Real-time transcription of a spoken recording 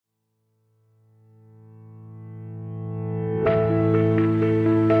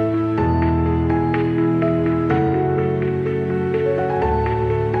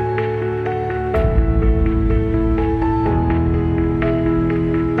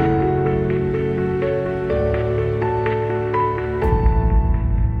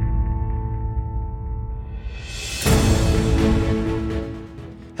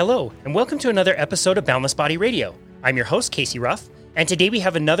and welcome to another episode of Boundless Body Radio. I'm your host, Casey Ruff, and today we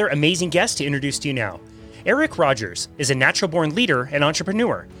have another amazing guest to introduce to you now. Eric Rogers is a natural-born leader and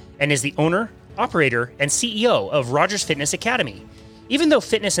entrepreneur, and is the owner, operator, and CEO of Rogers Fitness Academy. Even though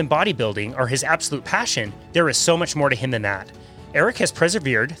fitness and bodybuilding are his absolute passion, there is so much more to him than that. Eric has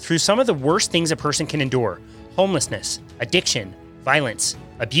persevered through some of the worst things a person can endure: homelessness, addiction, violence,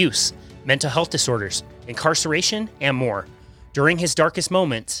 abuse, mental health disorders, incarceration, and more. During his darkest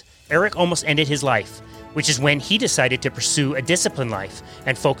moments, Eric almost ended his life, which is when he decided to pursue a disciplined life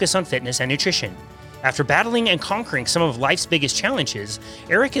and focus on fitness and nutrition. After battling and conquering some of life's biggest challenges,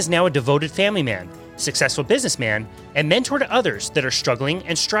 Eric is now a devoted family man, successful businessman, and mentor to others that are struggling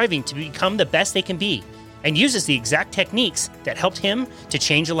and striving to become the best they can be, and uses the exact techniques that helped him to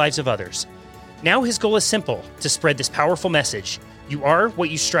change the lives of others. Now his goal is simple: to spread this powerful message. You are what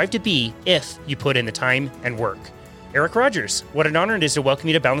you strive to be if you put in the time and work. Eric Rogers, what an honor it is to welcome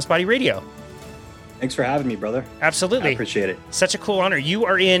you to Boundless Body Radio. Thanks for having me, brother. Absolutely. I appreciate it. Such a cool honor. You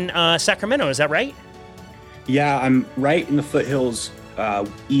are in Sacramento, is that right? Yeah, I'm right in the foothills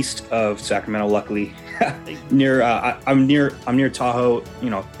east of Sacramento, luckily. I'm near Tahoe,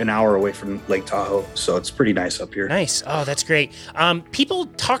 an hour away from Lake Tahoe. So it's pretty nice up here. Nice. Oh, that's great. People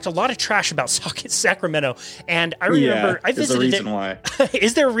talked a lot of trash about Sacramento. And I remember I visited there's a reason why.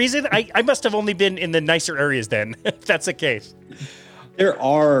 Is there a reason? I must have only been in the nicer areas then, if that's the case. There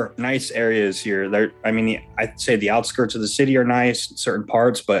are nice areas here. I'd say the outskirts of the city are nice in certain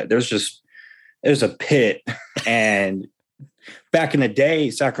parts, but there's a pit. And back in the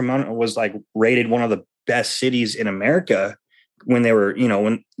day, Sacramento was like rated one of the best cities in America when they were,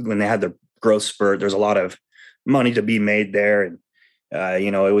 when they had the growth spurt. There's a lot of money to be made there. And,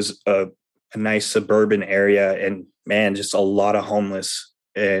 it was a nice suburban area, and man, just a lot of homeless.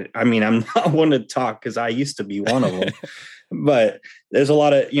 And I'm not one to talk because I used to be one of them, but there's a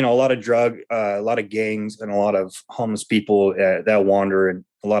lot of drug, a lot of gangs, and a lot of homeless people that wander, and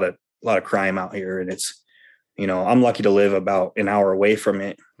a lot of crime out here. And it's, I'm lucky to live about an hour away from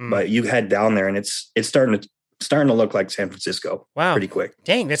it, but you head down there and it's starting to look like San Francisco. Wow. Pretty quick.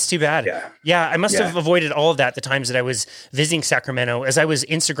 Dang, that's too bad. Yeah. I must have avoided all of that the times that I was visiting Sacramento. As I was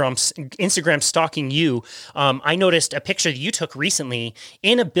Instagram stalking you, I noticed a picture that you took recently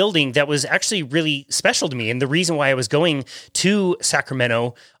in a building that was actually really special to me. And the reason why I was going to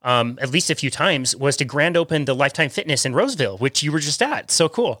Sacramento, at least a few times, was to grand open the Lifetime Fitness in Roseville, which you were just at. So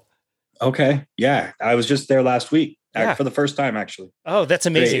cool. Okay. Yeah. I was just there last week for the first time, actually. Oh, that's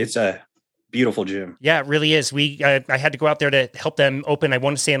amazing. Great. It's a beautiful gym. Yeah, it really is. I had to go out there to help them open, I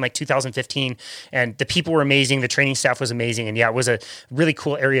want to say in like 2015, and the people were amazing. The training staff was amazing. And yeah, it was a really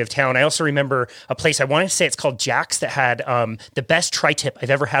cool area of town. I also remember a place, I want to say it's called Jack's, that had the best tri-tip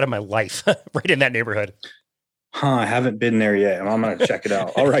I've ever had in my life right in that neighborhood. I haven't been there yet. I'm going to check it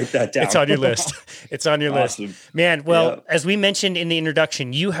out. I'll write that down. It's on your list. It's on your Awesome. list. Man, well, as we mentioned in the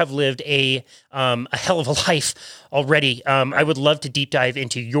introduction, you have lived a hell of a life already. I would love to deep dive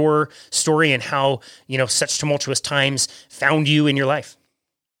into your story and how, such tumultuous times found you in your life.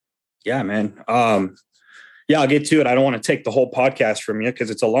 Yeah, man. I'll get to it. I don't want to take the whole podcast from you because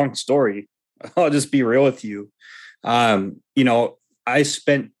it's a long story. I'll just be real with you. I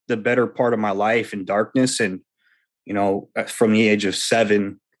spent the better part of my life in darkness, and from the age of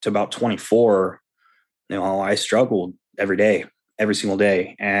 7 to about 24, I struggled every day, every single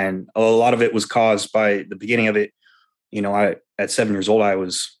day. And a lot of it was caused by the beginning of it. At 7 years old, I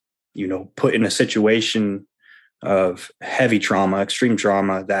was, put in a situation of heavy trauma, extreme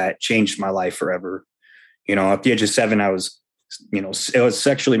trauma that changed my life forever. At the age of 7, I was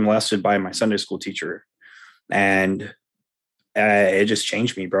sexually molested by my Sunday school teacher, and it just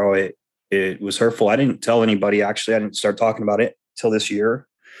changed me, bro. It was hurtful. I didn't tell anybody. Actually, I didn't start talking about it till this year.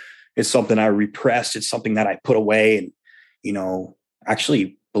 It's something I repressed. It's something that I put away, and,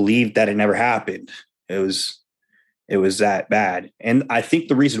 actually believed that it never happened. It was that bad. And I think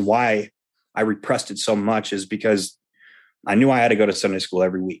the reason why I repressed it so much is because I knew I had to go to Sunday school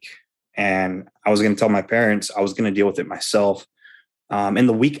every week, and I was going to tell my parents. I was going to deal with it myself. And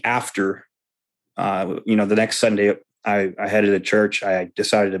the week after, the next Sunday, I headed to church. I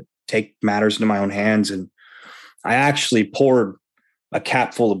decided to take matters into my own hands, and I actually poured a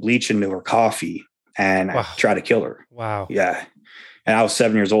cap full of bleach into her coffee, and I tried to kill her. Wow. Yeah. And I was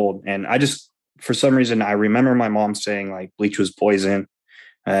 7 years old, and I just, for some reason, I remember my mom saying like bleach was poison,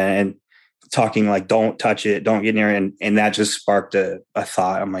 and talking like, don't touch it, don't get near it. And that just sparked a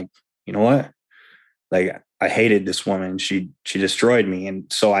thought. I'm like, you know what? Like, I hated this woman. She destroyed me.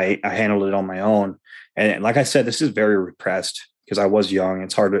 And so I handled it on my own. And like I said, this is very repressed because I was young.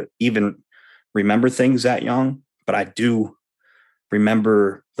 It's hard to even remember things that young, but I do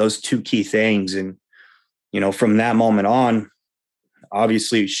remember those two key things. And, from that moment on,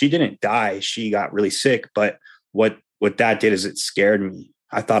 obviously she didn't die. She got really sick, but what that did is it scared me.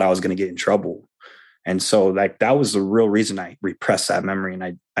 I thought I was going to get in trouble. And so like, that was the real reason I repressed that memory.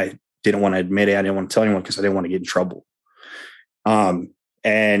 And I didn't want to admit it. I didn't want to tell anyone because I didn't want to get in trouble.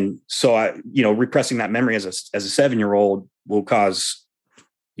 And so repressing that memory as a 7-year-old will cause,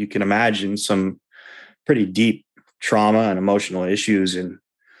 you can imagine, some pretty deep trauma and emotional issues. And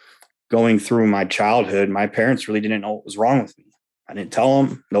going through my childhood, my parents really didn't know what was wrong with me. I didn't tell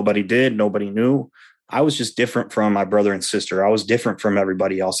them. Nobody did. Nobody knew. I was just different from my brother and sister. I was different from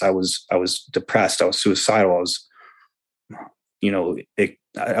everybody else. I was depressed. I was suicidal. I was,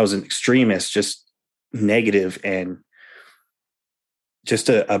 I was an extremist, just negative, and just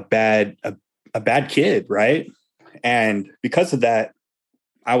a bad kid. Right. And because of that,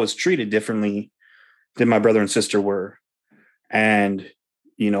 I was treated differently than my brother and sister were. And,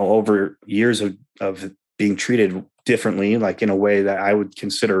 over years of being treated differently, like in a way that I would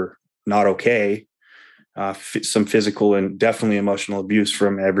consider not okay, some physical and definitely emotional abuse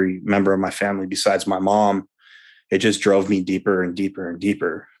from every member of my family besides my mom, it just drove me deeper and deeper and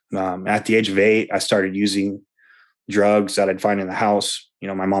deeper. At the age of 8, I started using drugs that I'd find in the house,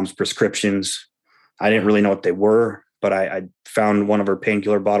 my mom's prescriptions. I didn't really know what they were, but I found one of her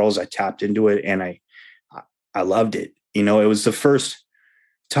painkiller bottles. I tapped into it and I loved it. It was the first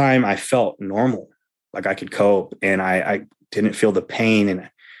time I felt normal, like I could cope, and I didn't feel the pain, and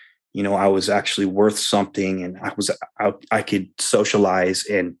I was actually worth something, and I could socialize,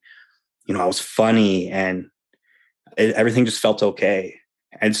 and I was funny, and everything just felt okay.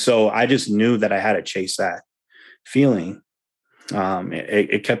 And so I just knew that I had to chase that feeling.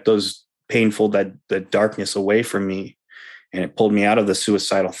 It kept those painful, the darkness away from me, and it pulled me out of the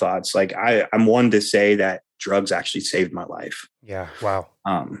suicidal thoughts. Like I'm one to say that drugs actually saved my life. Yeah. Wow.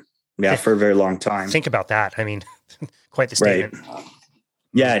 For a very long time. Think about that. I mean, quite the statement. Right.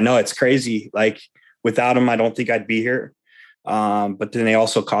 Yeah, no, it's crazy. Like without them, I don't think I'd be here. But then they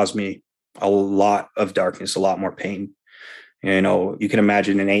also caused me a lot of darkness, a lot more pain. You can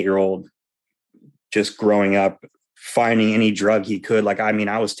imagine an 8-year-old just growing up, finding any drug he could. Like, I mean,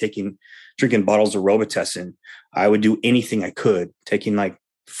 I was drinking bottles of Robitussin. I would do anything I could, taking like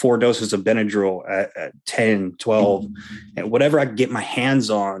 4 doses of Benadryl at 10, 12, and whatever I could get my hands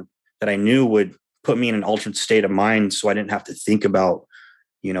on that I knew would put me in an altered state of mind. So I didn't have to think about,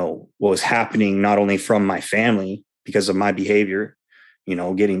 what was happening, not only from my family because of my behavior,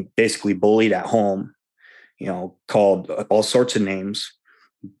 getting basically bullied at home, called all sorts of names,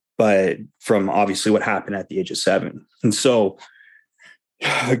 but from obviously what happened at the age of 7. And so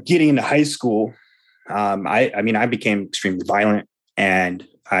getting into high school, I became extremely violent, and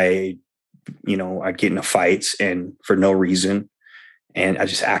I'd get into fights and for no reason, and I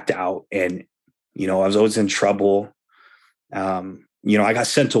just act out, and, I was always in trouble. I got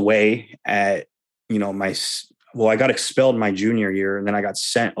sent away at, I got expelled my junior year, and then I got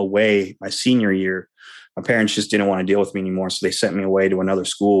sent away my senior year. My parents just didn't want to deal with me anymore. So they sent me away to another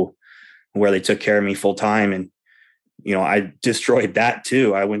school where they took care of me full time. And, I destroyed that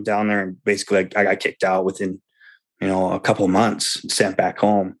too. I went down there and basically I got kicked out within, a couple of months, sent back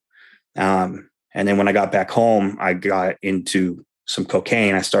home. And then when I got back home, I got into some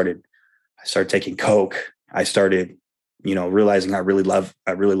cocaine. I started taking coke. I started, realizing I really love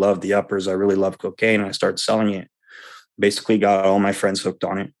the uppers. I really love cocaine. And I started selling it. Basically got all my friends hooked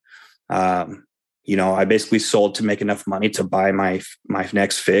on it. I basically sold to make enough money to buy my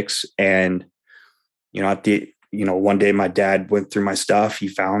next fix. And, one day my dad went through my stuff. He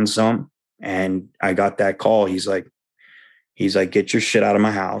found some, and I got that call. He's like, get your shit out of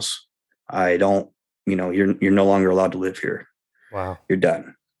my house. I don't, you're no longer allowed to live here. Wow. You're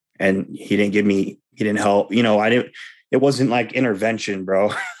done. And he didn't help. It wasn't like intervention,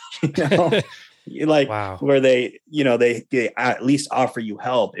 bro. Wow. Where they at least offer you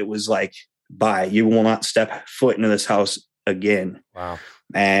help. It was like, bye, you will not step foot into this house again. Wow.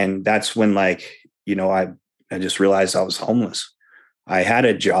 And that's when I just realized I was homeless. I had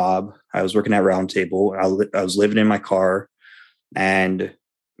a job. I was working at Round Table. I was living in my car, and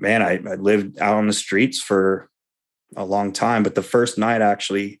man, I lived out on the streets for a long time. But the first night,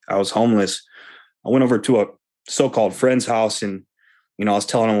 actually, I was homeless. I went over to a so-called friend's house, and, I was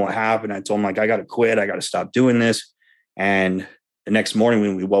telling him what happened. I told him, like, I got to quit. I got to stop doing this. And the next morning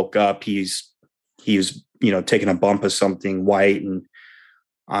when we woke up, he was, taking a bump of something white, and,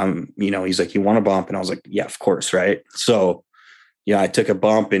 he's like, you want a bump? And I was like, yeah, of course. Right. So, I took a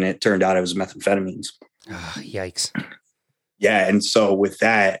bump, and it turned out it was methamphetamines. Yikes. Yeah. And so with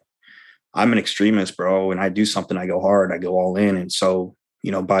that, I'm an extremist, bro. When I do something, I go hard, I go all in. And so,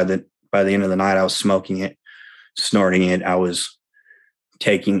 by the end of the night, I was smoking it, snorting it. I was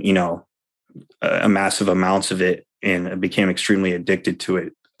taking, a massive amounts of it, and I became extremely addicted to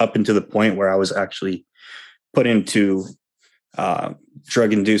it, up into the point where I was actually put into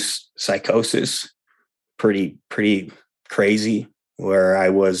drug-induced psychosis, pretty crazy, where I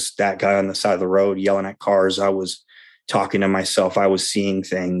was that guy on the side of the road yelling at cars. I was talking to myself. I was seeing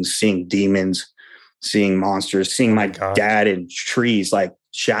things, seeing demons, seeing monsters, seeing my dad in trees, like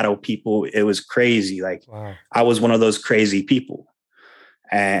shadow people. It was crazy. Like, wow. I was one of those crazy people.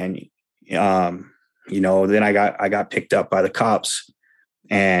 And, then I got picked up by the cops,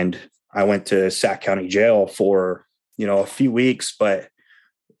 and I went to Sac County Jail for, a few weeks, but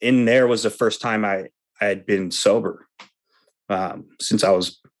in there was the first time I had been sober since I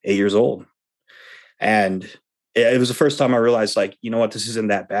was 8 years old. And it was the first time I realized, like, you know what, this isn't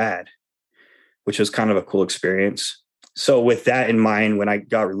that bad, which was kind of a cool experience. So with that in mind, when I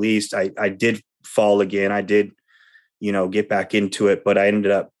got released, I did fall again. I did, get back into it, but I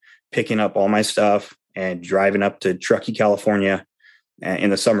ended up picking up all my stuff and driving up to Truckee, California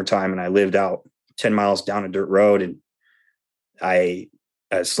in the summertime. And I lived out 10 miles down a dirt road, and I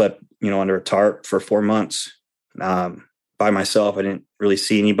slept, under a tarp for 4 months by myself. I didn't really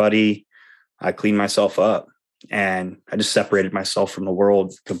see anybody. I cleaned myself up, and I just separated myself from the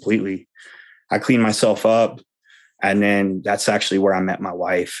world completely. I cleaned myself up, and then that's actually where I met my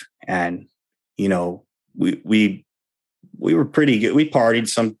wife. And, we were pretty good. We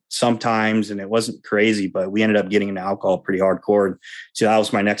partied sometimes, and it wasn't crazy, but we ended up getting into alcohol pretty hardcore. And so that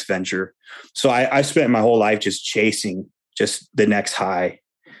was my next venture. So I spent my whole life just chasing just the next high,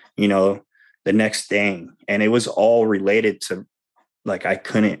 the next thing. And it was all related to, like, I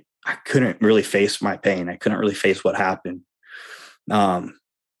couldn't really face my pain. I couldn't really face what happened.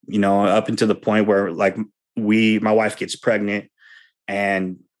 Up until the point where, like, my wife gets pregnant,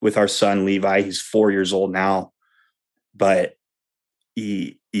 and with our son, Levi, he's 4 years old now, but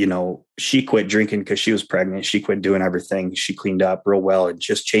she quit drinking because she was pregnant. She quit doing everything. She cleaned up real well. It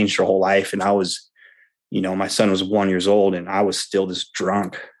just changed her whole life. And I was, my son was 1 year old, and I was still just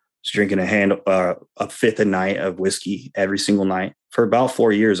drunk, just drinking a fifth a night of whiskey every single night for about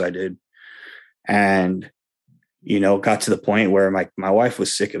 4 years. I did. And, got to the point where my wife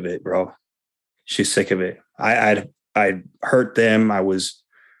was sick of it, bro. She's sick of it. I hurt them. I was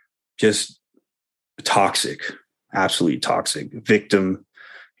just toxic, absolutely toxic, victim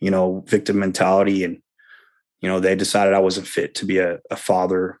mentality. And, they decided I wasn't fit to be a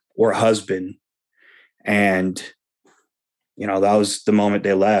father or a husband. And, that was the moment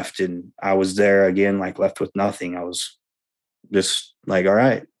they left, and I was there again, like, left with nothing. I was just like, all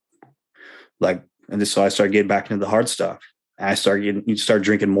right. Like, and so I started getting back into the hard stuff. And I started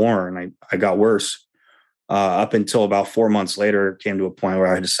drinking more, and I got worse. Up until about 4 months later, it came to a point where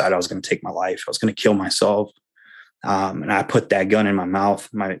I decided I was going to take my life. I was going to kill myself. And I put that gun in my mouth,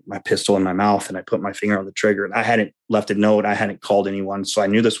 my pistol in my mouth, and I put my finger on the trigger. And I hadn't left a note. I hadn't called anyone. So I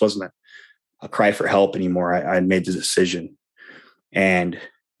knew this wasn't a cry for help anymore. I had made the decision. And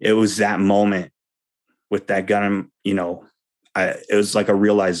it was that moment with that gun, it was like a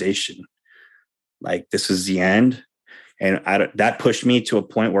realization, like, this is the end. And that pushed me to a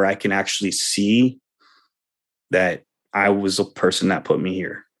point where I can actually see that I was the person that put me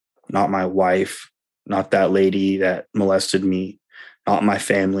here, not my wife, not that lady that molested me, not my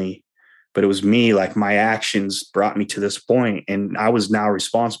family, but it was me. Like, my actions brought me to this point, and I was now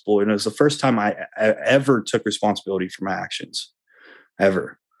responsible. And it was the first time I ever took responsibility for my actions,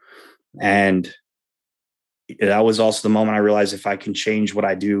 ever. And that was also the moment I realized, if I can change what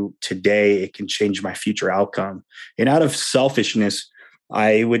I do today, it can change my future outcome. And out of selfishness,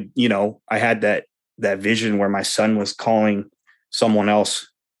 I would, I had that vision where my son was calling someone else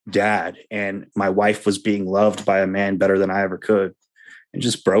dad, and my wife was being loved by a man better than I ever could. It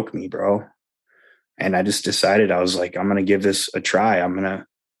just broke me, bro. And I just decided, I was like, I'm going to give this a try. I'm going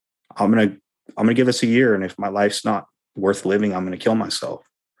to give this a year. And if my life's not worth living, I'm going to kill myself.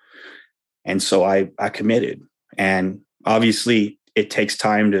 And so I committed. And obviously it takes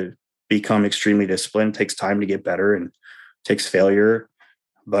time to become extremely disciplined. It takes time to get better, and it takes failure.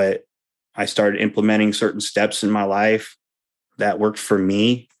 But I started implementing certain steps in my life that worked for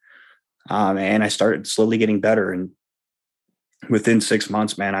me. And I started slowly getting better. And within 6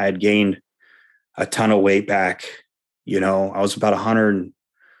 months, man, I had gained a ton of weight back. I was about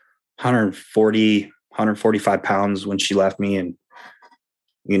 145 pounds when she left me. And,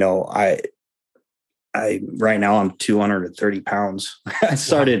 I right now I'm 230 pounds. I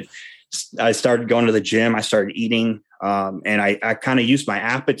started going to the gym. I started eating And I kind of used my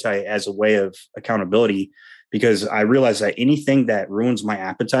appetite as a way of accountability, because I realized that anything that ruins my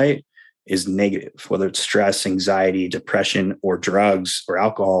appetite is negative, whether it's stress, anxiety, depression, or drugs or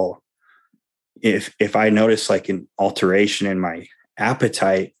alcohol. If I notice like an alteration in my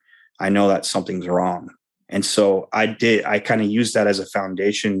appetite, I know that something's wrong. And so I kind of used that as a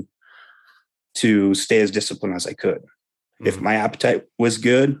foundation to stay as disciplined as I could. Mm-hmm. If my appetite was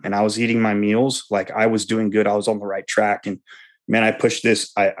good and I was eating my meals, like I was doing good, I was on the right track. And man, I pushed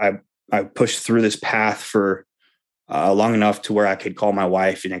through this path for long enough to where I could call my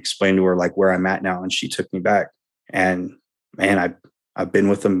wife and explain to her like where I'm at now. And she took me back, and man, I've been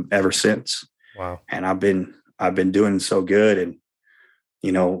with them ever since. Wow. And I've been doing so good. And,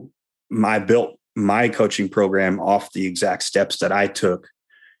 you know, I built my coaching program off the exact steps that I took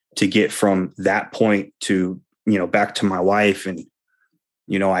to get from that point to, you know, back to my wife. And,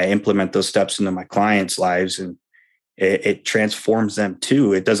 you know, I implement those steps into my clients' lives, and it transforms them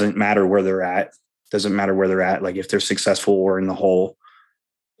too. It doesn't matter where they're at. Doesn't matter where they're at. Like if they're successful or in the hole,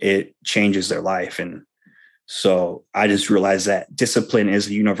 it changes their life. And so I just realized that discipline is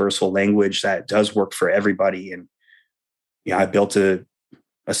a universal language that does work for everybody. And yeah, I built a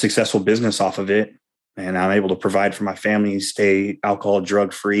successful business off of it, and I'm able to provide for my family, stay alcohol,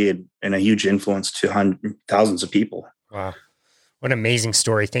 drug free, and a huge influence to thousands of people. Wow. What an amazing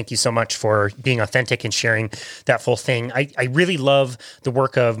story. Thank you so much for being authentic and sharing that full thing. I really love the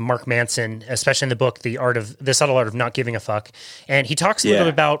work of Mark Manson, especially in the book, The Subtle Art of Not Giving a Fuck. And he talks a little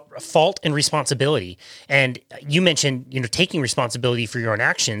bit about fault and responsibility. And you mentioned, you know, taking responsibility for your own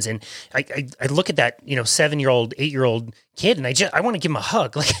actions. And I look at that, you know, 7-year-old, 8-year-old kid, and I want to give him a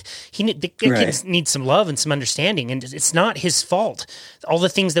hug. Like the kid needs some love and some understanding. And it's not his fault. All the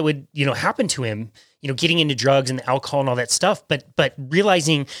things that would, you know, happen to him, you know, getting into drugs and alcohol and all that stuff, but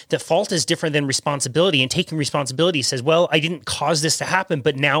realizing that fault is different than responsibility, and taking responsibility says, well, I didn't cause this to happen,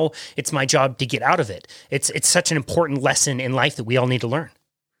 but now it's my job to get out of it. It's such an important lesson in life that we all need to learn.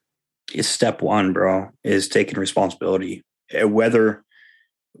 It's step one, bro, is taking responsibility. Whether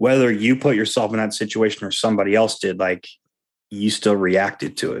you put yourself in that situation or somebody else did, like you still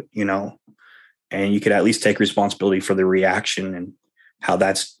reacted to it, you know, and you could at least take responsibility for the reaction and how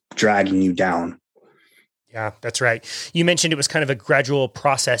that's dragging you down. Yeah, that's right. You mentioned it was kind of a gradual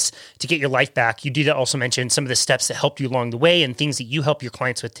process to get your life back. You did also mention some of the steps that helped you along the way and things that you help your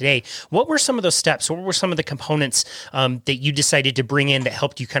clients with today. What were some of those steps? What were some of the components that you decided to bring in that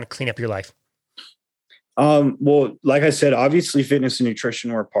helped you kind of clean up your life? Well, like I said, obviously fitness and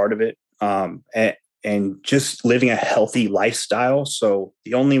nutrition were a part of it, and just living a healthy lifestyle. So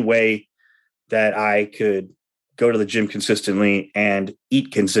the only way that I could go to the gym consistently and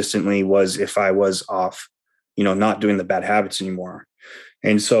eat consistently was if I was off, you know, not doing the bad habits anymore.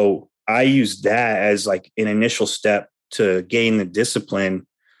 And so I used that as like an initial step to gain the discipline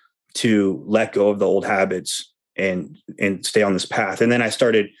to let go of the old habits and stay on this path. And then I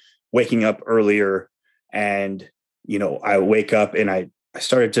started waking up earlier, and, you know, I wake up and I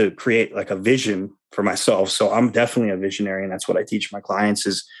started to create like a vision for myself. So I'm definitely a visionary. And that's what I teach my clients,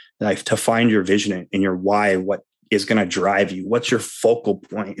 is like to find your vision and your why, what is going to drive you, what's your focal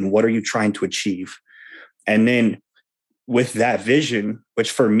point, and what are you trying to achieve? And then with that vision,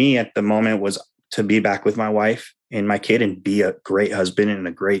 which for me at the moment was to be back with my wife and my kid and be a great husband and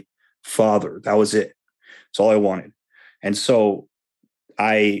a great father. That was it. That's all I wanted. And so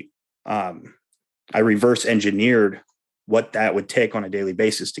I reverse engineered what that would take on a daily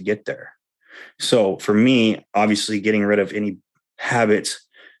basis to get there. So for me, obviously getting rid of any habits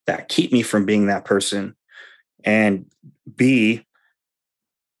that keep me from being that person, and B,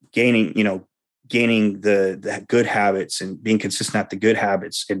 gaining the good habits and being consistent at the good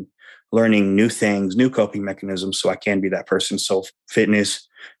habits and learning new things, new coping mechanisms so I can be that person. So fitness,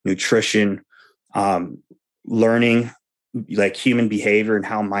 nutrition, learning like human behavior and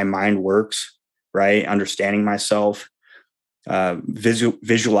how my mind works, right? Understanding myself,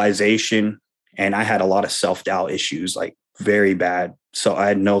 visualization. And I had a lot of self-doubt issues, like very bad. So I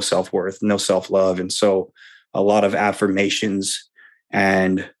had no self-worth, no self-love. And so a lot of affirmations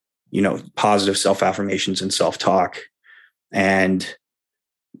and, you know, positive self-affirmations and self-talk. And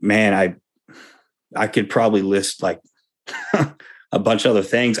man, I could probably list like a bunch of other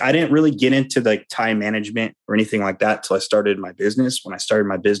things. I didn't really get into like time management or anything like that till I started my business. When I started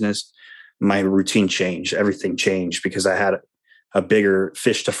my business, my routine changed. Everything changed because I had a bigger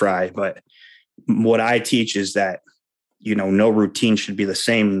fish to fry. But what I teach is that, you know, no routine should be the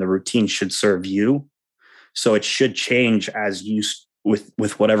same. The routine should serve you. So it should change as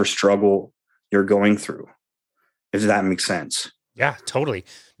with whatever struggle you're going through, if that makes sense. Yeah, totally.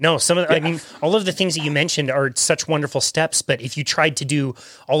 No, I mean, all of the things that you mentioned are such wonderful steps, but if you tried to do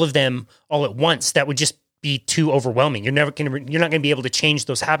all of them all at once, that would just be too overwhelming. You're not going to be able to change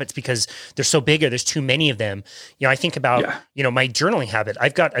those habits because they're so big or there's too many of them. I think about, my journaling habit.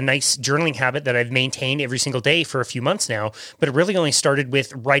 I've got a nice journaling habit that I've maintained every single day for a few months now, but it really only started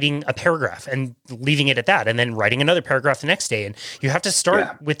with writing a paragraph and leaving it at that, and then writing another paragraph the next day. And you have to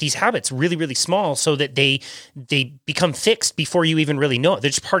start with these habits really, really small so that they become fixed before you even really know it.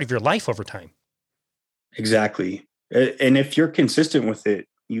 They're just part of your life over time. Exactly. And if you're consistent with it,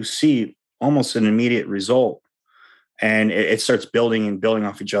 you see almost an immediate result, and it starts building and building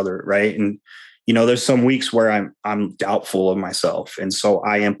off each other. Right. And, there's some weeks where I'm doubtful of myself. And so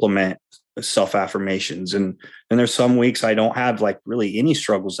I implement self affirmations, and then there's some weeks I don't have like really any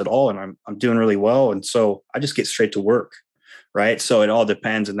struggles at all. And I'm doing really well. And so I just get straight to work. Right. So it all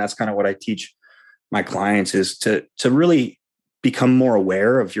depends. And that's kind of what I teach my clients, is to really become more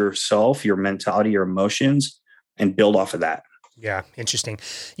aware of yourself, your mentality, your emotions, and build off of that. Yeah, interesting.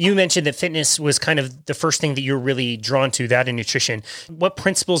 You mentioned that fitness was kind of the first thing that you're really drawn to, that and nutrition. What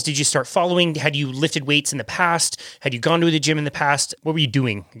principles did you start following? Had you lifted weights in the past? Had you gone to the gym in the past? What were you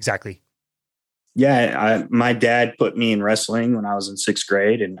doing exactly? Yeah, my dad put me in wrestling when I was in 6th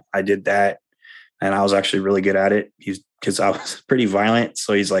grade, and I did that. And I was actually really good at it because I was pretty violent.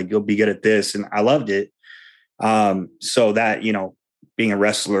 So he's like, you'll be good at this. And I loved it. So that, being a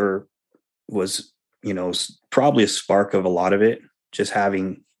wrestler was, probably a spark of a lot of it, just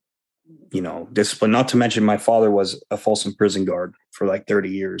having, discipline. Not to mention my father was a Folsom prison guard for like 30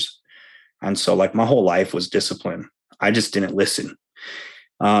 years. And so like my whole life was discipline. I just didn't listen.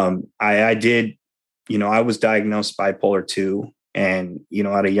 I did, I was diagnosed bipolar 2. And,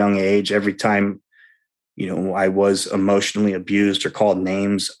 at a young age, every time, I was emotionally abused or called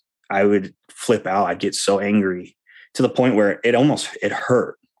names, I would flip out. I'd get so angry to the point where it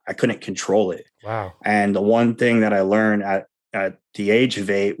hurt. I couldn't control it. Wow. And the one thing that I learned at the age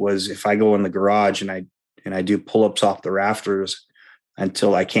of 8 was, if I go in the garage and I do pull-ups off the rafters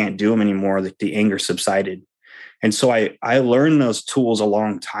until I can't do them anymore, that the anger subsided. And so I learned those tools a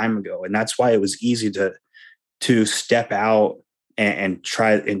long time ago. And that's why it was easy to step out and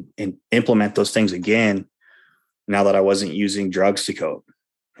try and implement those things again. Now that I wasn't using drugs to cope,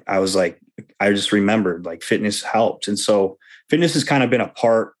 I just remembered like fitness helped. And so fitness has kind of been a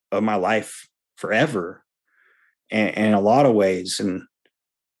part of my life forever, and in a lot of ways. And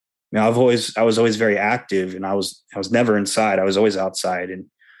I was always very active, and I was never inside. I was always outside. And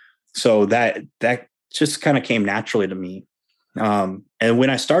so that just kind of came naturally to me. And when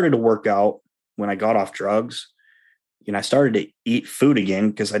I started to work out, when I got off drugs, I started to eat food again,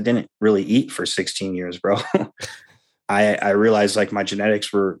 because I didn't really eat for 16 years, bro. I realized like my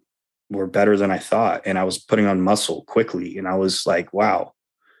genetics were better than I thought. And I was putting on muscle quickly. And I was like, wow,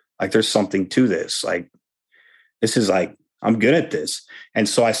 like there's something to this. Like, this is like, I'm good at this. And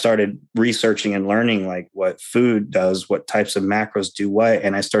so I started researching and learning like what food does, what types of macros do what.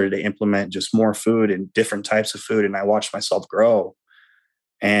 And I started to implement just more food and different types of food. And I watched myself grow.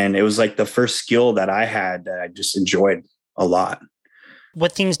 And it was like the first skill that I had that I just enjoyed a lot.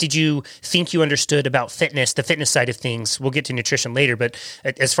 What things did you think you understood about fitness, the fitness side of things? We'll get to nutrition later, but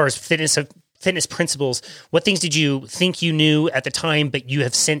as far as fitness principles, what things did you think you knew at the time, but you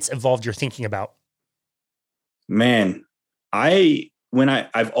have since evolved your thinking about? Man, I've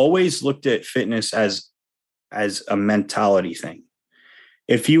always looked at fitness as a mentality thing.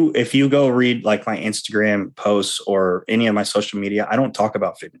 If you go read like my Instagram posts or any of my social media, I don't talk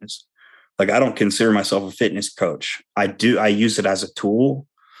about fitness. Like, I don't consider myself a fitness coach. I use it as a tool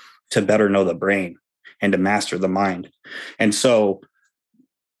to better know the brain and to master the mind. And so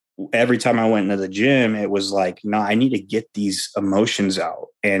every time I went into the gym, it was like, no, I need to get these emotions out.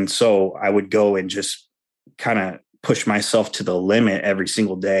 And so I would go and just kind of push myself to the limit every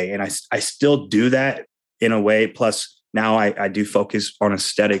single day. And I still do that in a way. Plus now I do focus on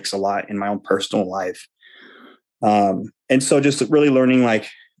aesthetics a lot in my own personal life. And so just really learning like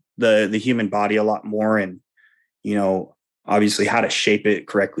the human body a lot more, and, obviously how to shape it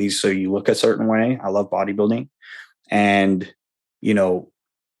correctly so you look a certain way. I love bodybuilding, and,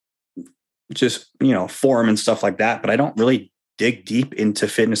 just, form and stuff like that. But I don't really dig deep into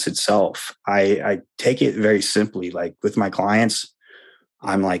fitness itself. I take it very simply. Like with my clients,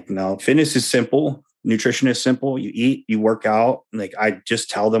 I'm like, no, fitness is simple. Nutrition is simple. You eat, you work out. Like, I just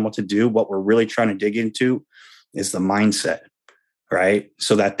tell them what to do. What we're really trying to dig into is the mindset, right?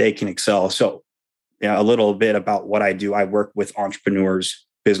 So that they can excel. So a little bit about what I do. I work with entrepreneurs,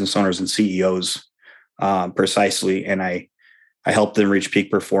 business owners, and CEOs precisely. And I help them reach peak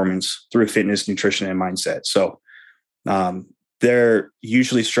performance through fitness, nutrition, and mindset. So they're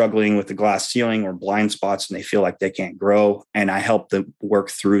usually struggling with the glass ceiling or blind spots, and they feel like they can't grow. And I help them work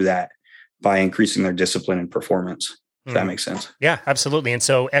through that by increasing their discipline and performance. If that makes sense. Yeah, absolutely. And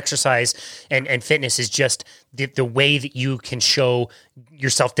so exercise and fitness is just the way that you can show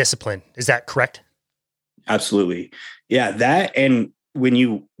your self-discipline. Is that correct? Absolutely. Yeah. That, and when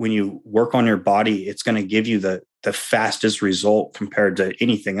you work on your body, it's going to give you the fastest result compared to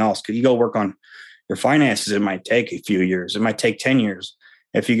anything else. Cause you go work on your finances, it might take a few years. It might take 10 years.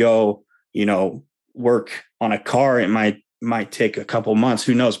 If you go, work on a car, it might take a couple months,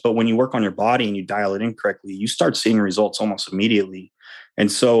 who knows? But when you work on your body and you dial it in correctly, you start seeing results almost immediately.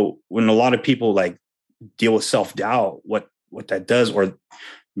 And so when a lot of people like deal with self-doubt, what that does, or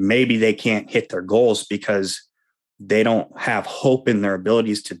maybe they can't hit their goals because they don't have hope in their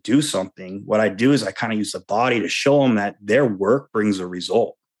abilities to do something. What I do is I kind of use the body to show them that their work brings a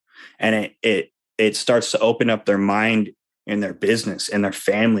result. And it starts to open up their mind and their business and their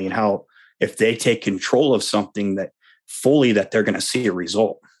family, and how if they take control of something that they're going to see a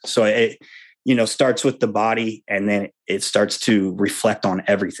result. So it, starts with the body, and then it starts to reflect on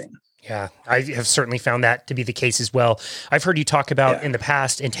everything. Yeah, I have certainly found that to be the case as well. I've heard you talk about in the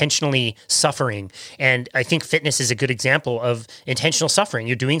past intentionally suffering, and I think fitness is a good example of intentional suffering.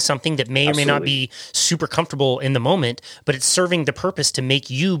 You're doing something that may or may not be super comfortable in the moment, but it's serving the purpose to make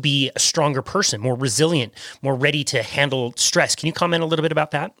you be a stronger person, more resilient, more ready to handle stress. Can you comment a little bit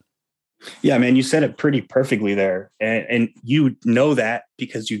about that? Yeah, man, you said it pretty perfectly there. And you know that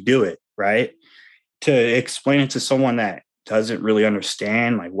because you do it, right? To explain it to someone that doesn't really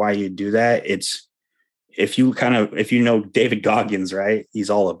understand like why you do that, it's if you know David Goggins, right? He's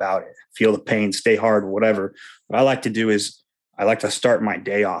all about it. Feel the pain, stay hard, whatever. What I like to do is I like to start my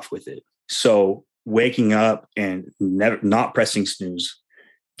day off with it. So waking up and not pressing snooze,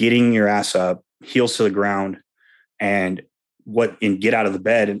 getting your ass up, heels to the ground, and get out of the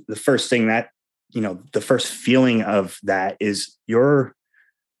bed. And the first thing that, the first feeling of that is you're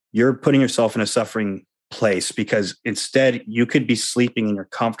putting yourself in a suffering place, because instead you could be sleeping in your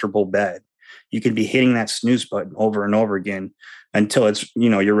comfortable bed. You could be hitting that snooze button over and over again until it's,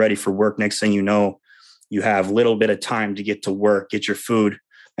 you're ready for work. Next thing you know, you have a little bit of time to get to work, get your food,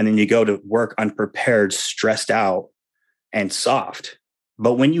 and then you go to work unprepared, stressed out, and soft.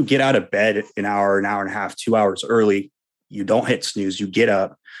 But when you get out of bed an hour and a half, 2 hours early, you don't hit snooze, you get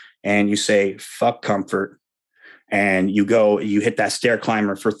up and you say, fuck comfort. And you hit that stair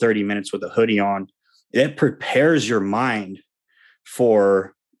climber for 30 minutes with a hoodie on. It prepares your mind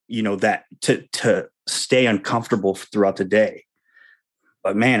for, that to stay uncomfortable throughout the day.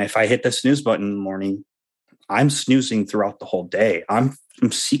 But man, if I hit the snooze button in the morning, I'm snoozing throughout the whole day. I'm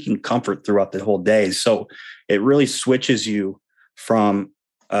seeking comfort throughout the whole day. So it really switches you from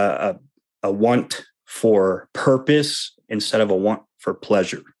a want for purpose instead of a want for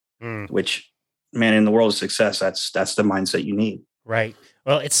pleasure, which, man, in the world of success, that's the mindset you need. Right.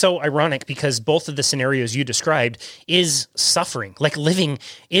 Well, it's so ironic because both of the scenarios you described is suffering. Like living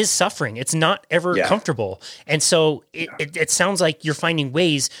is suffering. It's not ever comfortable. And so it sounds like you're finding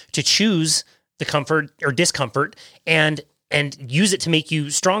ways to choose the comfort or discomfort and use it to make you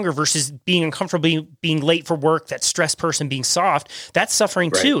stronger versus being uncomfortable, being late for work, that stressed person being soft. That's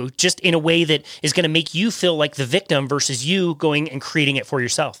suffering too, just in a way that is going to make you feel like the victim versus you going and creating it for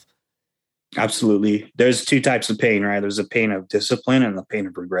yourself. Absolutely. There's two types of pain, right? There's a pain of discipline and the pain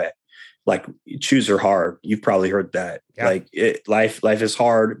of regret. Like choose or hard. You've probably heard that. Yeah. Like life is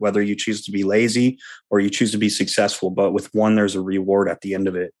hard, whether you choose to be lazy or you choose to be successful. But with one, there's a reward at the end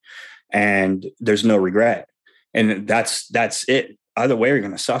of it, and there's no regret. And that's it. Either way, you're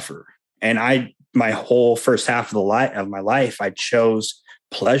going to suffer. And my whole first half of my life, I chose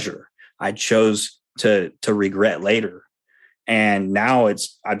pleasure. I chose to regret later. And now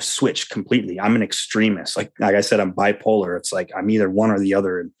I've switched completely. I'm an extremist. Like I said, I'm bipolar. It's like I'm either one or the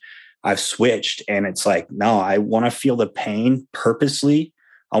other. And I've switched, and it's like, no, I want to feel the pain purposely.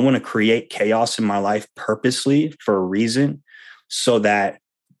 I want to create chaos in my life purposely for a reason, so that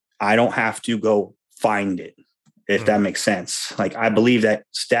I don't have to go find it, if that makes sense. Like I believe that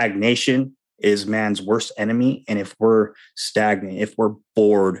stagnation is man's worst enemy. And if we're stagnant, if we're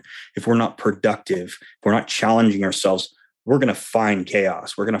bored, if we're not productive, if we're not challenging ourselves, we're going to find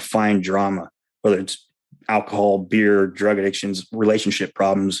chaos. We're going to find drama, whether it's alcohol, beer, drug addictions, relationship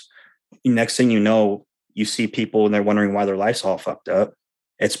problems. Next thing you know, you see people and they're wondering why their life's all fucked up.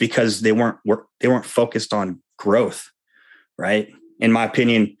 It's because they weren't focused on growth, right? In my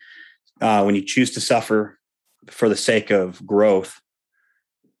opinion, when you choose to suffer for the sake of growth,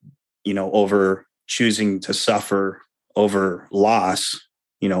 over choosing to suffer over loss,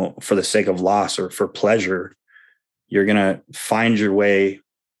 for the sake of loss or for pleasure, you're going to find your way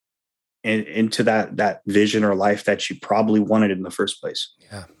into that vision or life that you probably wanted in the first place.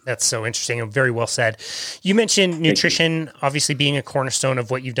 Yeah, that's so interesting and very well said. You mentioned nutrition, obviously being a cornerstone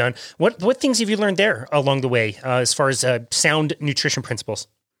of what you've done. What things have you learned there along the way as far as sound nutrition principles?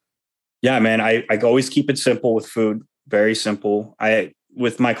 Yeah, man, I always keep it simple with food, very simple.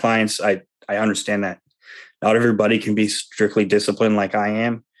 With my clients, I understand that not everybody can be strictly disciplined like I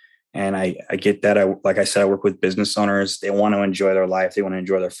am. And I get that. Like I said, I work with business owners. They want to enjoy their life. They want to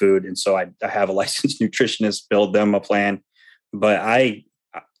enjoy their food. And so I have a licensed nutritionist build them a plan. But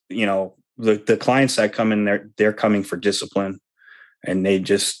the clients that come in, they're coming for discipline, and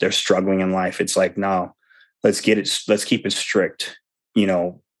they're struggling in life. It's like, no, let's keep it strict.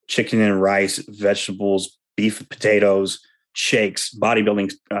 Chicken and rice, vegetables, beef, potatoes, shakes,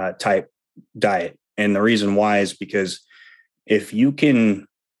 bodybuilding type diet. And the reason why is because if you can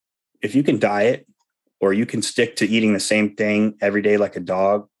diet, or you can stick to eating the same thing every day like a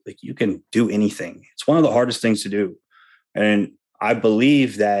dog, like you can do anything. It's one of the hardest things to do. And I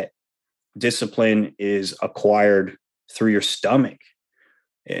believe that discipline is acquired through your stomach.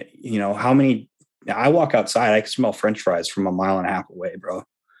 I walk outside, I can smell French fries from a mile and a half away, bro.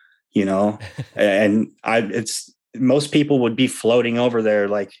 And most people would be floating over there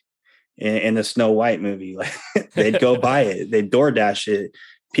like in the Snow White movie. Like they'd go buy it, they'd DoorDash it.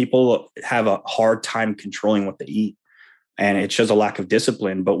 People have a hard time controlling what they eat, and it shows a lack of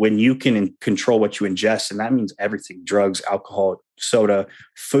discipline. But when you can control what you ingest, and that means everything, drugs, alcohol, soda,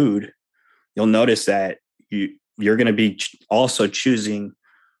 food, you'll notice that you're going to be also choosing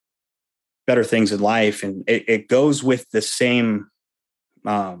better things in life. And it goes with the same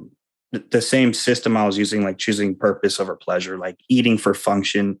system I was using, like choosing purpose over pleasure, like eating for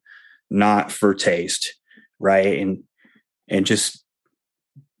function, not for taste. Right. And just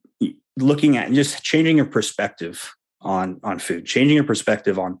looking at just changing your perspective on food, changing your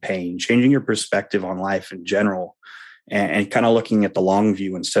perspective on pain, changing your perspective on life in general, and kind of looking at the long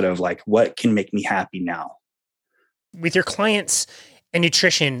view instead of like, what can make me happy now? With your clients and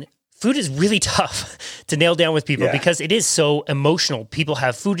nutrition, food is really tough to nail down with people because it is so emotional. People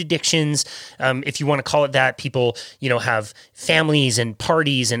have food addictions. If you want to call it that, people, have families and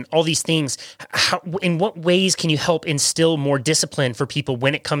parties and all these things. In what ways can you help instill more discipline for people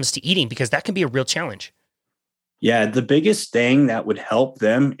when it comes to eating? Because that can be a real challenge. Yeah. The biggest thing that would help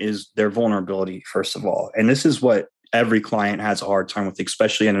them is their vulnerability, first of all. And this is what every client has a hard time with,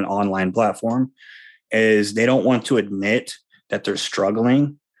 especially in an online platform, is they don't want to admit that they're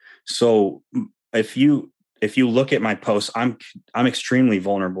struggling. So if you look at my posts, I'm extremely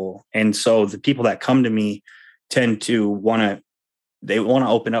vulnerable. And so the people that come to me tend to want to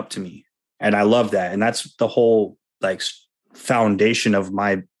open up to me. And I love that. And that's the whole like foundation of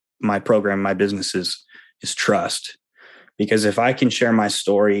my program, my business is trust. Because if I can share my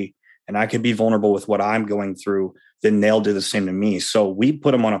story and I can be vulnerable with what I'm going through, then they'll do the same to me. So we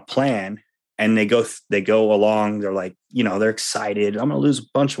put them on a plan. And they go along, they're like, they're excited. I'm going to lose a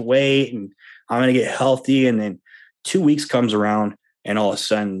bunch of weight and I'm going to get healthy. And then 2 weeks comes around and all of a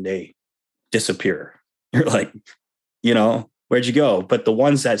sudden they disappear. You're like, where'd you go? But the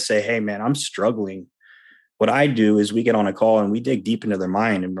ones that say, hey man, I'm struggling. What I do is we get on a call and we dig deep into their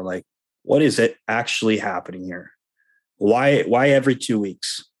mind and we're like, what is it actually happening here? Why every 2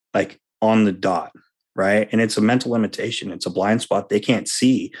 weeks, like on the dot? Right. And it's a mental limitation. It's a blind spot they can't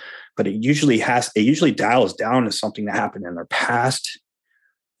see, but it usually dials down to something that happened in their past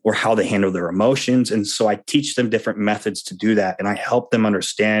or how they handle their emotions. And so I teach them different methods to do that. And I help them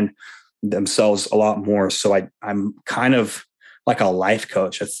understand themselves a lot more. So I'm kind of like a life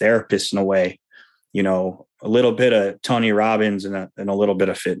coach, a therapist in a way, a little bit of Tony Robbins and a little bit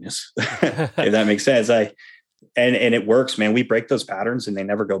of fitness, if that makes sense. And it works, man. We break those patterns and they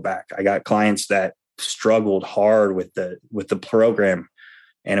never go back. I got clients that struggled hard with the program,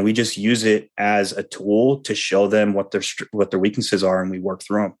 and we just use it as a tool to show them what their weaknesses are, and we work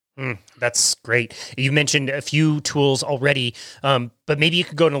through them. That's great. You mentioned a few tools already, but maybe you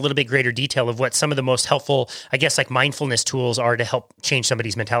could go in a little bit greater detail of what some of the most helpful, I guess, like mindfulness tools are to help change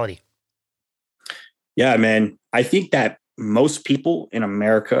somebody's mentality. Yeah, man. I think that most people in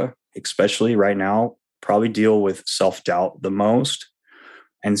America, especially right now, probably deal with self-doubt the most.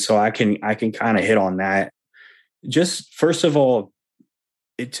 And so I can kind of hit on that. Just first of all,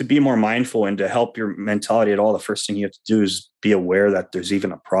 to be more mindful and to help your mentality at all, the first thing you have to do is be aware that there's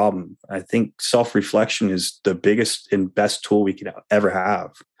even a problem. I think self-reflection is the biggest and best tool we could ever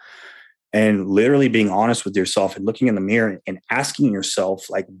have. And literally being honest with yourself and looking in the mirror and asking yourself,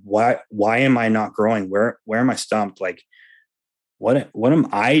 like, why am I not growing? Where am I stumped? Like, what am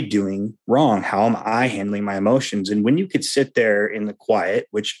I doing wrong? How am I handling my emotions? And when you could sit there in the quiet,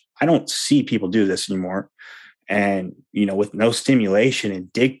 which I don't see people do this anymore, and, with no stimulation,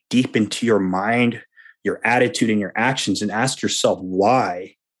 and dig deep into your mind, your attitude and your actions, and ask yourself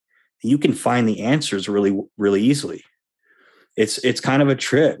why, you can find the answers really, really easily. It's kind of a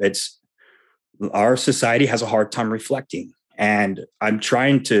trip. Our society has a hard time reflecting. And I'm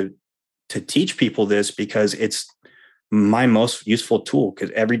trying to teach people this because it's my most useful tool.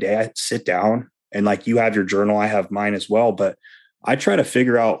 Because every day I sit down, and like you have your journal, I have mine as well. But I try to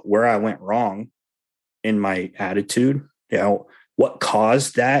figure out where I went wrong in my attitude, what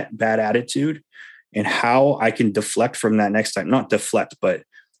caused that bad attitude, and how I can deflect from that next time. Not deflect, but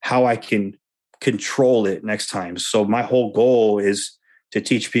how I can control it next time. So my whole goal is to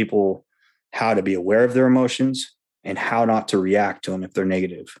teach people how to be aware of their emotions and how not to react to them if they're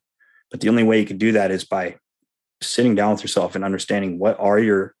negative. But the only way you can do that is by sitting down with yourself and understanding what are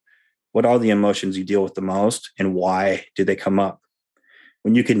the emotions you deal with the most, and why did they come up.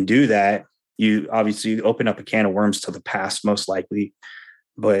 When you can do that, you obviously open up a can of worms to the past, most likely,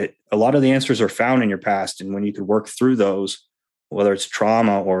 but a lot of the answers are found in your past. And when you could work through those, whether it's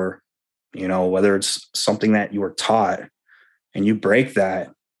trauma or, whether it's something that you were taught, and you break that,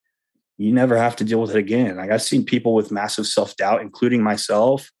 you never have to deal with it again. Like, I've seen people with massive self-doubt, including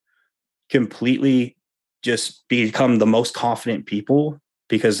myself, completely just become the most confident people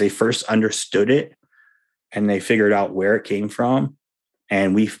because they first understood it and they figured out where it came from.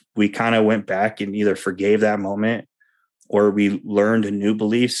 And we kind of went back and either forgave that moment, or we learned new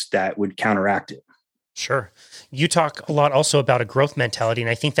beliefs that would counteract it. Sure. You talk a lot also about a growth mentality. And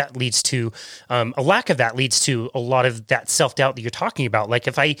I think that leads to a lack of that leads to a lot of that self-doubt that you're talking about. Like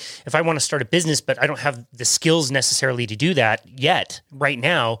if I want to start a business, but I don't have the skills necessarily to do that yet right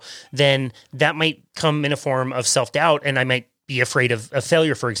now, then that might come in a form of self-doubt, and I might be afraid of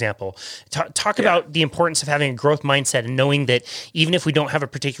failure, for example. Talk about the importance of having a growth mindset and knowing that even if we don't have a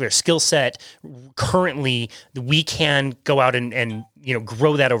particular skill set currently, we can go out and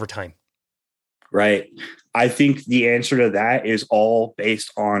grow that over time. Right. I think the answer to that is all based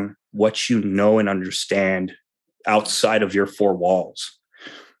on what you know and understand outside of your four walls.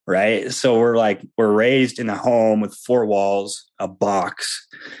 Right. So we're raised in a home with four walls, a box,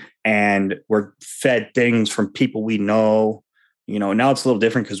 and we're fed things from people we know. Now it's a little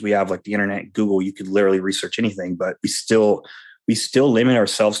different because we have like the internet, Google, you could literally research anything, but we still limit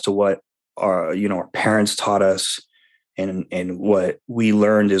ourselves to what our parents taught us and what we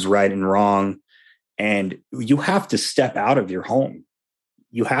learned is right and wrong. And you have to step out of your home.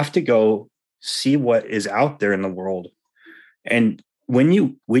 You have to go see what is out there in the world. And when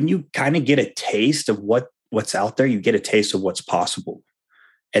you kind of get a taste of what's out there, you get a taste of what's possible.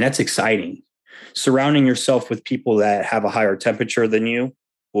 And that's exciting. Surrounding yourself with people that have a higher temperature than you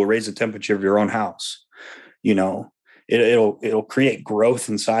will raise the temperature of your own house. It'll create growth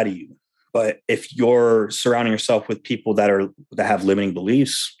inside of you. But if you're surrounding yourself with people that have limiting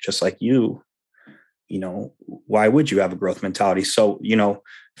beliefs, just like you, why would you have a growth mentality? So,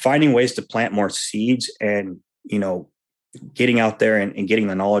 finding ways to plant more seeds and, getting out there and getting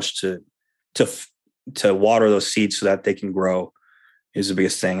the knowledge to water those seeds so that they can grow is the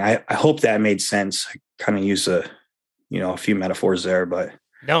biggest thing. I hope that made sense. I kind of use a few metaphors there, but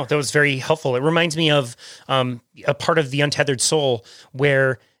no, that was very helpful. It reminds me of a part of The Untethered Soul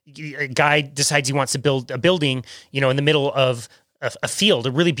where a guy decides he wants to build a building, in the middle of a field,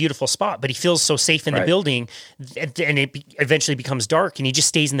 a really beautiful spot, but he feels so safe in the building, and it eventually becomes dark, and he just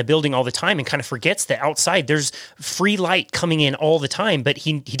stays in the building all the time and kind of forgets that outside there's free light coming in all the time, but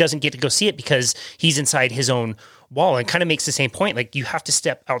he doesn't get to go see it because he's inside his own wall. And kind of makes the same point. Like, you have to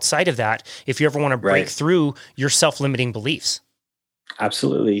step outside of that if you ever want to break through your self-limiting beliefs.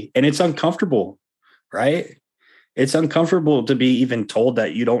 Absolutely. And it's uncomfortable, right? It's uncomfortable to be even told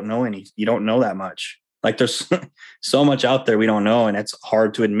that you don't know that much. Like, there's so much out there we don't know, and it's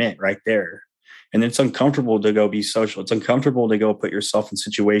hard to admit right there. And it's uncomfortable to go be social. It's uncomfortable to go put yourself in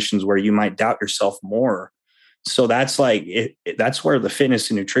situations where you might doubt yourself more. So that's that's where the fitness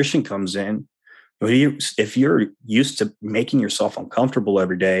and nutrition comes in. If you're used to making yourself uncomfortable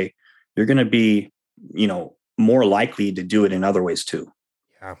every day, you're going to be, more likely to do it in other ways too.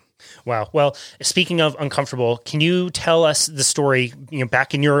 Yeah. Wow. Well, speaking of uncomfortable, can you tell us the story,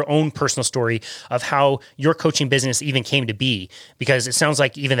 back in your own personal story of how your coaching business even came to be? Because it sounds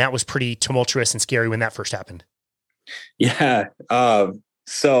like even that was pretty tumultuous and scary when that first happened. Yeah.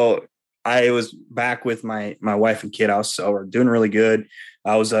 So I was back with my wife and kid. So we're doing really good.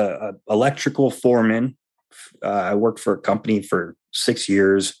 I was a electrical foreman. I worked for a company for 6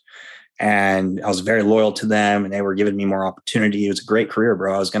 years. and I was very loyal to them, and they were giving me more opportunity. It was a great career,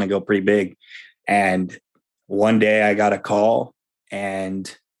 bro. I was going to go pretty big. And one day I got a call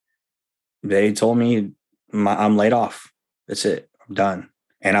and they told me I'm laid off. That's it. I'm done.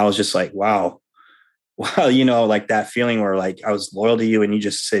 And I was just like, wow. Well, like that feeling where like I was loyal to you and you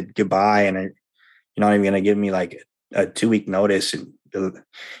just said goodbye, and you're not even going to give me like a 2-week notice. And,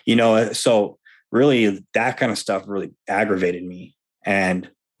 so really that kind of stuff really aggravated me. And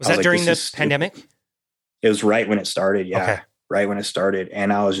was that during the pandemic? It was right when it started. Yeah. Okay. Right when it started.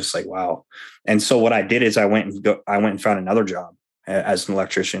 And I was just like, wow. And so what I did is I went and found another job as an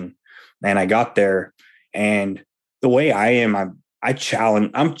electrician, and I got there, and the way I am, I'm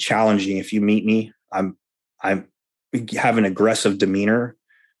challenging. If you meet me, I have an aggressive demeanor.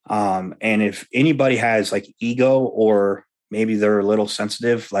 And if anybody has like ego, or maybe they're a little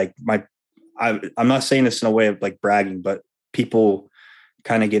sensitive, like I'm not saying this in a way of like bragging, but people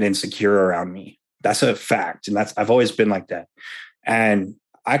kind of get insecure around me. That's a fact. And I've always been like that. And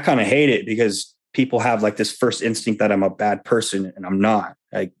I kind of hate it because people have like this first instinct that I'm a bad person, and I'm not.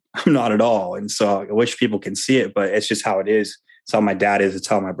 Like, I'm not at all. And so I wish people can see it, but it's just how it is. It's how my dad is. It's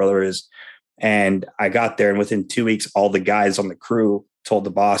how my brother is. And I got there, and within 2 weeks, all the guys on the crew told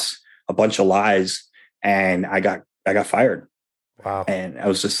the boss a bunch of lies, and I got fired. Wow. And I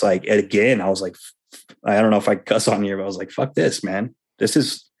was just like, again, I was like, I don't know if I cuss on here, but I was like, fuck this, man. This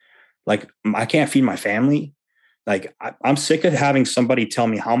is like, I can't feed my family. Like, I'm sick of having somebody tell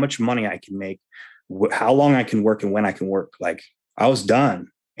me how much money I can make, how long I can work, and when I can work. Like, I was done.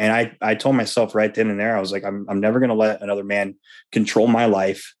 And I told myself right then and there, I was like, I'm never going to let another man control my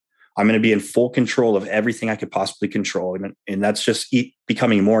life. I'm going to be in full control of everything I could possibly control. And that's just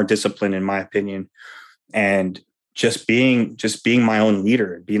becoming more disciplined, in my opinion, and just being my own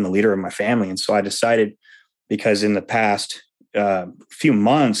leader, being the leader of my family. And so I decided, because in the past few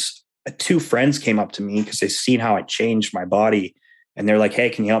months, 2 friends came up to me because they seen how I changed my body. And they're like,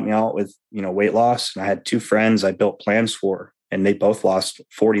 hey, can you help me out with, weight loss? And I had 2 friends I built plans for, and they both lost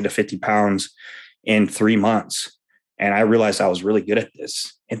 40 to 50 pounds in 3 months. And I realized I was really good at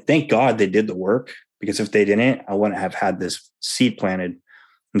this. And thank God they did the work, because if they didn't, I wouldn't have had this seed planted.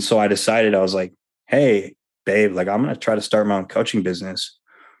 And so I decided, I was like, hey, babe, like, I'm going to try to start my own coaching business.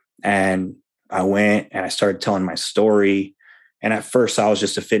 And I went and I started telling my story. And at first I was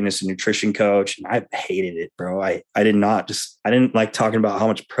just a fitness and nutrition coach, and I hated it, bro. I didn't like talking about how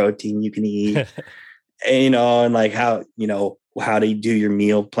much protein you can eat, and like how do you do your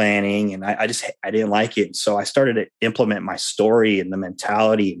meal planning? And I didn't like it. So I started to implement my story and the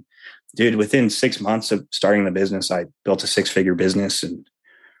mentality. Dude, within 6 months of starting the business, I built a 6-figure business, and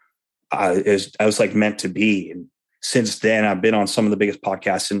I was like meant to be. And since then, I've been on some of the biggest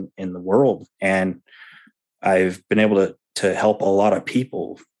podcasts in the world, and I've been able to help a lot of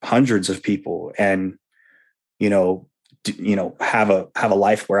people, hundreds of people, and have a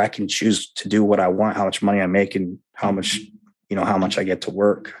life where I can choose to do what I want, how much money I make, and how much I get to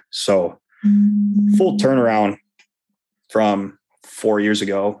work. So full turnaround from 4 years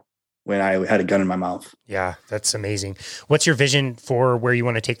ago when I had a gun in my mouth. Yeah, that's amazing. What's your vision for where you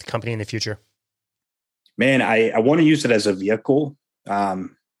want to take the company in the future? Man, I want to use it as a vehicle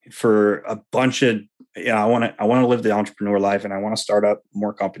for a bunch of, I want to live the entrepreneur life, and I want to start up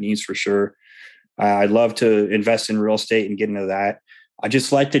more companies for sure. I'd love to invest in real estate and get into that. I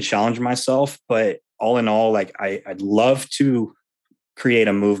just like to challenge myself, but all in all, like I'd love to create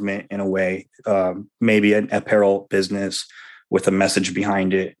a movement in a way, maybe an apparel business with a message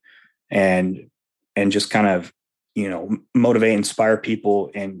behind it, and just kind of, motivate, inspire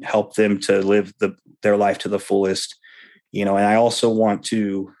people and help them to live their life to the fullest. And I also want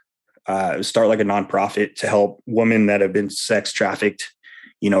to start like a nonprofit to help women that have been sex trafficked,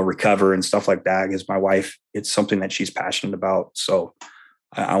 recover and stuff like that. Because my wife, it's something that she's passionate about. So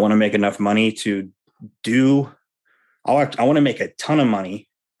I want to make enough money to I want to make a ton of money.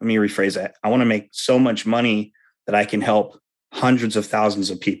 Let me rephrase that. I want to make so much money that I can help hundreds of thousands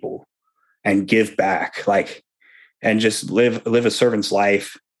of people and give back, and just live a servant's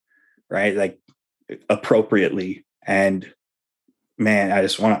life, right? Like, appropriately. And man, I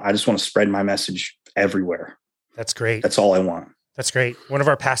just want to spread my message everywhere. That's great. That's all I want. That's great. One of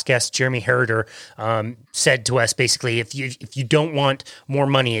our past guests, Jeremy Herriter, said to us, basically, if you don't want more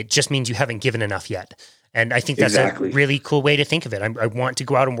money, it just means you haven't given enough yet. And I think that's exactly a really cool way to think of it. I want to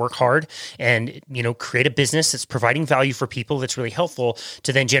go out and work hard and, create a business that's providing value for people that's really helpful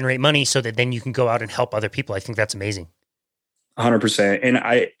to then generate money so that then you can go out and help other people. I think that's amazing. 100%.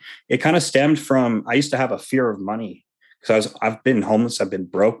 And it kind of stemmed from, I used to have a fear of money because I've been homeless. I've been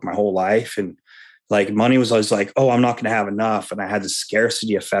broke my whole life. And Like money was always like, oh, I'm not going to have enough. And I had the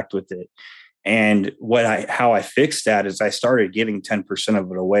scarcity effect with it. And how I fixed that is I started giving 10% of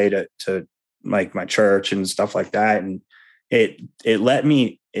it away to like my church and stuff like that. And it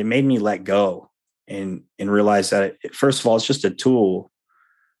made me let go and realize that first of all, it's just a tool.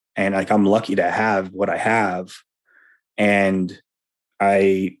 And like, I'm lucky to have what I have. And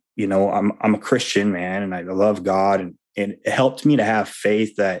I'm a Christian, man, and I love God. And it helped me to have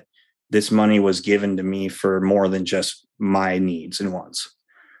faith that this money was given to me for more than just my needs and wants.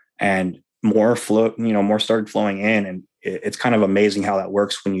 And more started flowing in. And it's kind of amazing how that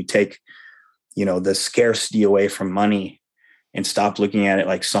works when you take, the scarcity away from money and stop looking at it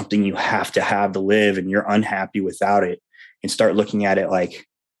like something you have to live and you're unhappy without it, and start looking at it like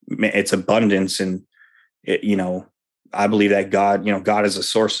it's abundance. And I believe that God is a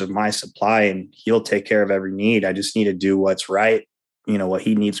source of my supply, and he'll take care of every need. I just need to do what's right, what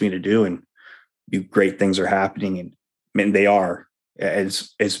he needs me to do, and great things are happening. And they are.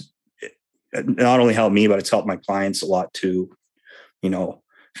 It's not only helped me, but it's helped my clients a lot too,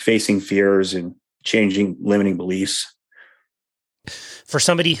 facing fears and changing limiting beliefs. For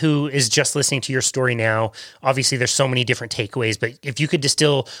somebody who is just listening to your story now, obviously there's so many different takeaways, but if you could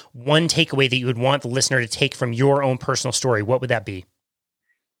distill one takeaway that you would want the listener to take from your own personal story, what would that be?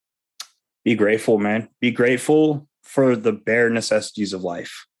 Be grateful, man. Be grateful for the bare necessities of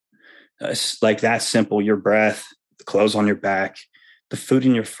life. It's like that simple: your breath, the clothes on your back, the food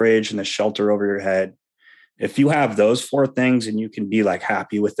in your fridge, and the shelter over your head. If you have those 4 things and you can be like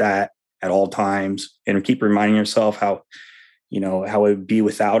happy with that at all times, and keep reminding yourself how it would be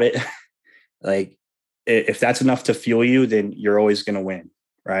without it. Like if that's enough to fuel you, then you're always going to win.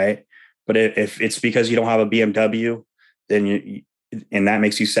 Right. But if it's because you don't have a BMW, then and that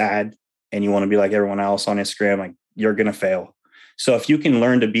makes you sad and you want to be like everyone else on Instagram, like you're going to fail. So if you can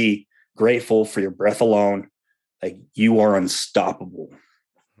learn to be grateful for your breath alone, like you are unstoppable.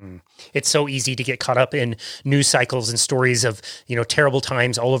 It's so easy to get caught up in news cycles and stories of, terrible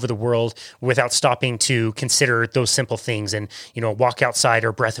times all over the world without stopping to consider those simple things and, walk outside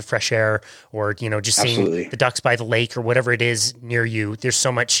or breath of fresh air or, just seeing the ducks by the lake or whatever it is near you. There's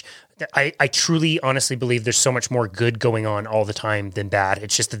so much. I truly, honestly believe there's so much more good going on all the time than bad.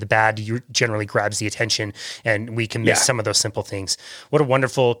 It's just that the bad generally grabs the attention and we can miss some of those simple things. What a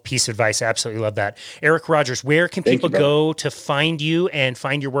wonderful piece of advice. I absolutely love that. Eric Rogers, where can people go to find you and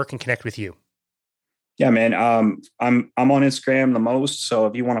find your work and connect with you? Yeah, man. I'm on Instagram the most. So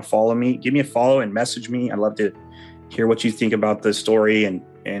if you want to follow me, give me a follow and message me. I'd love to hear what you think about the story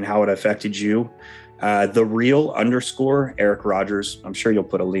and how it affected you. The real _ Eric Rogers. I'm sure you'll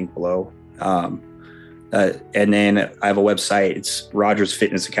put a link below. And then I have a website. It's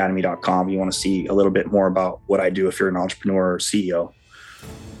rogersfitnessacademy.com. You want to see a little bit more about what I do if you're an entrepreneur or CEO.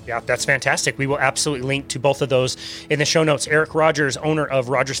 Yeah, that's fantastic. We will absolutely link to both of those in the show notes. Eric Rogers, owner of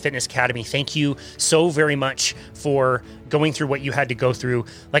Rogers Fitness Academy, thank you so very much for going through what you had to go through.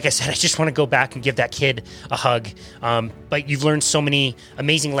 Like I said, I just want to go back and give that kid a hug. But you've learned so many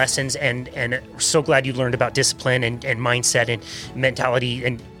amazing lessons and so glad you learned about discipline and mindset and mentality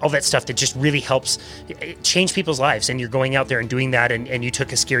and all that stuff that just really helps change people's lives. And you're going out there and doing that. And you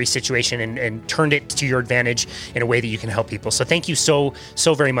took a scary situation and turned it to your advantage in a way that you can help people. So thank you so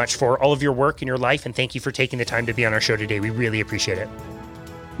very much for all of your work in your life. And thank you for taking the time to be on our show today. We really appreciate it.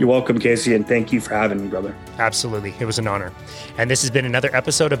 You're welcome, Casey, and thank you for having me, brother. Absolutely. It was an honor. And this has been another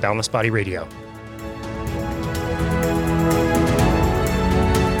episode of Boundless Body Radio.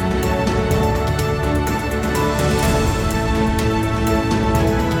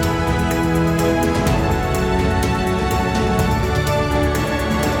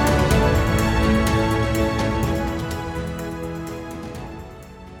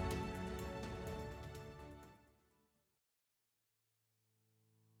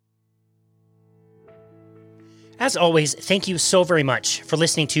 As always, thank you so very much for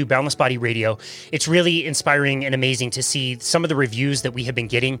listening to Boundless Body Radio. It's really inspiring and amazing to see some of the reviews that we have been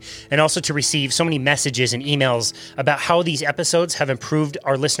getting and also to receive so many messages and emails about how these episodes have improved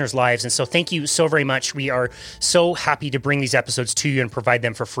our listeners' lives. And so thank you so very much. We are so happy to bring these episodes to you and provide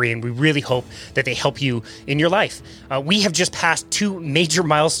them for free. And we really hope that they help you in your life. We have just passed 2 major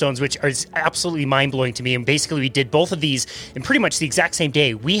milestones, which is absolutely mind-blowing to me. And basically, we did both of these in pretty much the exact same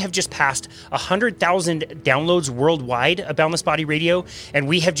day. We have just passed 100,000 downloads worldwide of Boundless Body Radio, and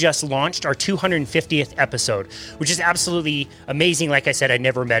we have just launched our 250th episode, which is absolutely amazing. Like I said, I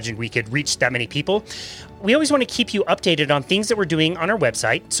never imagined we could reach that many people. We always want to keep you updated on things that we're doing on our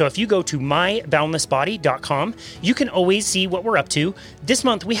website. So if you go to myboundlessbody.com, you can always see what we're up to. This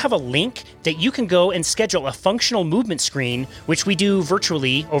month, we have a link that you can go and schedule a functional movement screen, which we do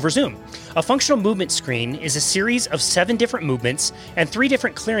virtually over Zoom. A functional movement screen is a series of 7 different movements and 3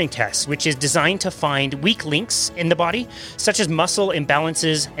 different clearing tests, which is designed to find weak links in the body, such as muscle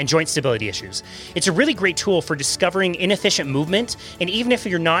imbalances and joint stability issues. It's a really great tool for discovering inefficient movement, and even if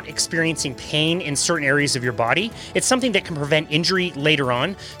you're not experiencing pain in certain areas of your body, it's something that can prevent injury later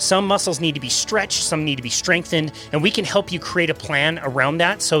on. Some muscles need to be stretched, some need to be strengthened, and we can help you create a plan around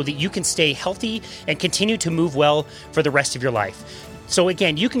that so that you can stay healthy and continue to move well for the rest of your life. So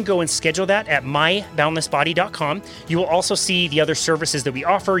again, you can go and schedule that at myboundlessbody.com. You will also see the other services that we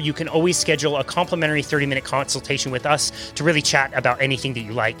offer. You can always schedule a complimentary 30-minute consultation with us to really chat about anything that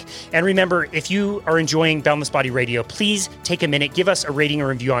you like. And remember, if you are enjoying Boundless Body Radio, please take a minute, give us a rating or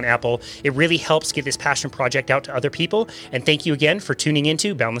review on Apple. It really helps get this passion project out to other people. And thank you again for tuning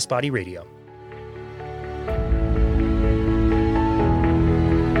into Boundless Body Radio.